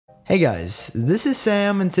Hey guys, this is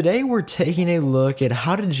Sam, and today we're taking a look at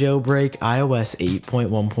how to jailbreak iOS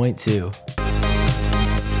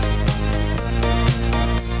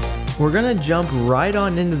 8.1.2. We're gonna jump right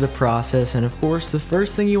on into the process, and of course the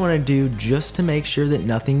first thing you want to do just to make sure that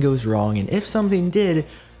nothing goes wrong, and if something did,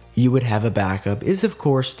 you would have a backup, is of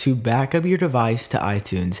course to back up your device to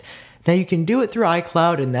iTunes. Now you can do it through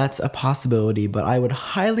iCloud, and that's a possibility, but I would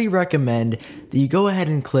highly recommend that you go ahead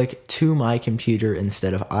and click to my computer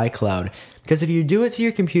instead of iCloud, because if you do it to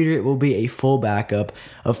your computer, it will be a full backup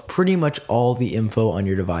of pretty much all the info on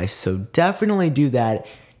your device. So definitely do that.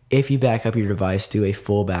 If you back up your device, do a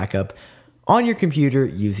full backup on your computer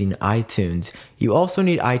using iTunes. You also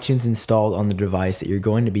need iTunes installed on the device that you're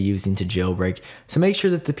going to be using to jailbreak, so make sure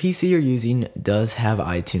that the PC you're using does have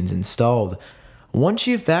iTunes installed. Once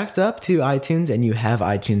you've backed up to iTunes and you have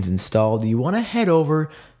iTunes installed, you want to head over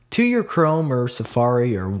to your Chrome or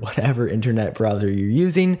Safari or whatever internet browser you're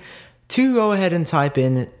using to go ahead and type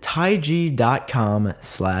in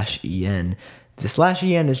taig.com/en. The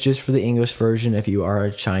 /en is just for the English version. If you are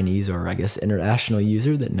a Chinese or I guess international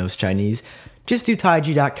user that knows Chinese, just do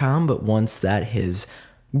taig.com, but once that has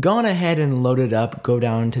gone ahead and loaded up, go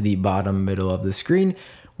down to the bottom middle of the screen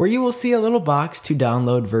where you will see a little box to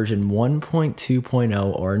download version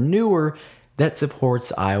 1.2.0 or newer that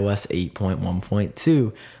supports iOS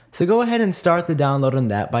 8.1.2. So go ahead and start the download on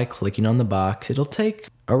that by clicking on the box. It'll take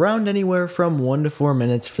around anywhere from 1 to 4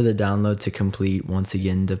 minutes for the download to complete, once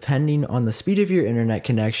again depending on the speed of your internet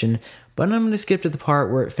connection. But I'm going to skip to the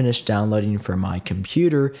part where it finished downloading for my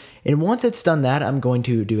computer, and once it's done that, I'm going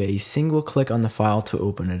to do a single click on the file to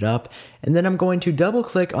open it up, and then I'm going to double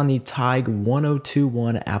click on the TaiG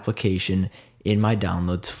 1021 application in my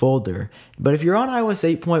downloads folder. But if you're on iOS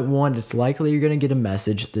 8.1, it's likely you're going to get a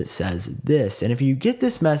message that says this, and if you get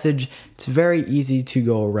this message, it's very easy to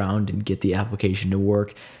go around and get the application to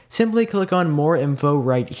work. Simply click on more info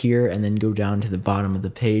right here and then go down to the bottom of the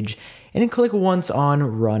page and then click once on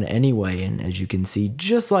Run Anyway, and as you can see,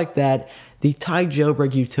 just like that, the TaiG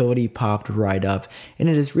jailbreak utility popped right up, and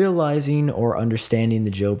it is realizing or understanding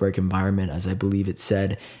the jailbreak environment, as I believe it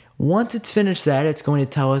said. Once it's finished that, it's going to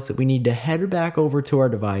tell us that we need to head back over to our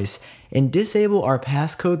device and disable our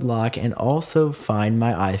passcode lock and also find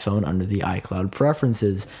my iPhone under the iCloud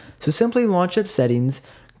preferences. So simply launch up settings,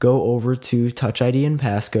 go over to Touch ID and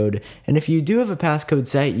passcode, and if you do have a passcode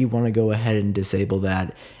set, you want to go ahead and disable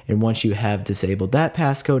that. And once you have disabled that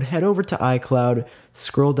passcode, head over to iCloud,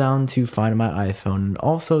 scroll down to Find My iPhone, and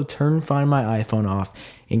also turn Find My iPhone off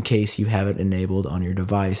in case you have it enabled on your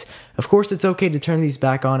device. Of course, it's okay to turn these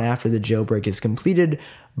back on after the jailbreak is completed,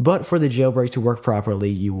 but for the jailbreak to work properly,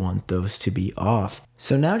 you want those to be off.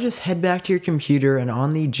 So now just head back to your computer, and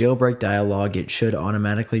on the jailbreak dialog, it should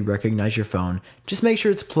automatically recognize your phone. Just make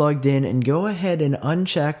sure it's plugged in and go ahead and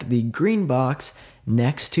uncheck the green box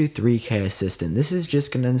next to 3K Assistant. This is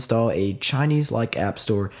just going to install a Chinese-like app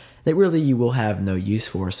store that really you will have no use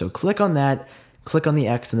for. So click on that, click on the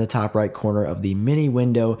X in the top right corner of the mini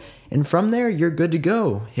window, and from there you're good to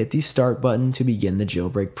go. Hit the start button to begin the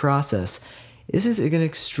jailbreak process. This is an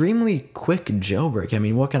extremely quick jailbreak. I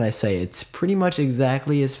mean, what can I say? It's pretty much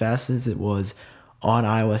exactly as fast as it was on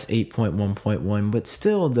iOS 8.1.1, but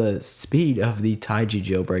still the speed of the TaiG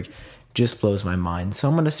jailbreak just blows my mind. So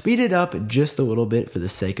I'm going to speed it up just a little bit for the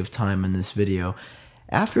sake of time in this video.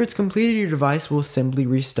 After it's completed, your device will simply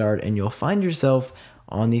restart and you'll find yourself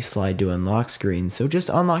on the slide to unlock screen. So just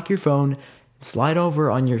unlock your phone, slide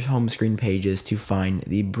over on your home screen pages to find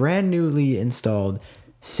the brand newly installed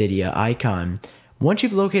Cydia icon. Once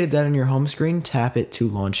you've located that on your home screen, tap it to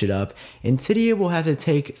launch it up, and Cydia will have to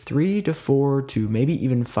take 3 to 4 to maybe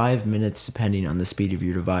even 5 minutes depending on the speed of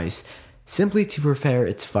your device, simply to prepare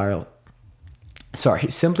its file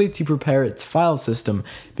system,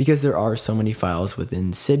 because there are so many files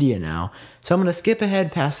within Cydia now. So I'm going to skip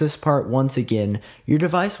ahead past this part once again. Your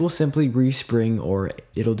device will simply respring, or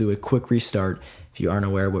it'll do a quick restart if you aren't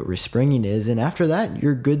aware what respringing is, and after that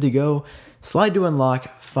you're good to go. Slide to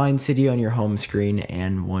unlock, find Cydia on your home screen,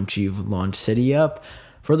 and once you've launched Cydia up,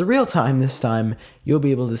 for the real time this time, you'll be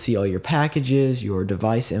able to see all your packages, your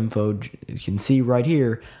device info. You can see right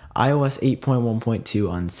here, iOS 8.1.2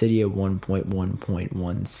 on Cydia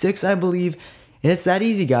 1.1.16, I believe. And it's that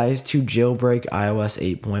easy, guys, to jailbreak iOS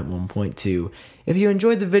 8.1.2. If you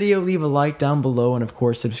enjoyed the video, leave a like down below, and of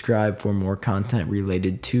course subscribe for more content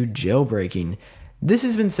related to jailbreaking. This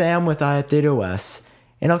has been Sam with iUpdateOS,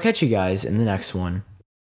 and I'll catch you guys in the next one.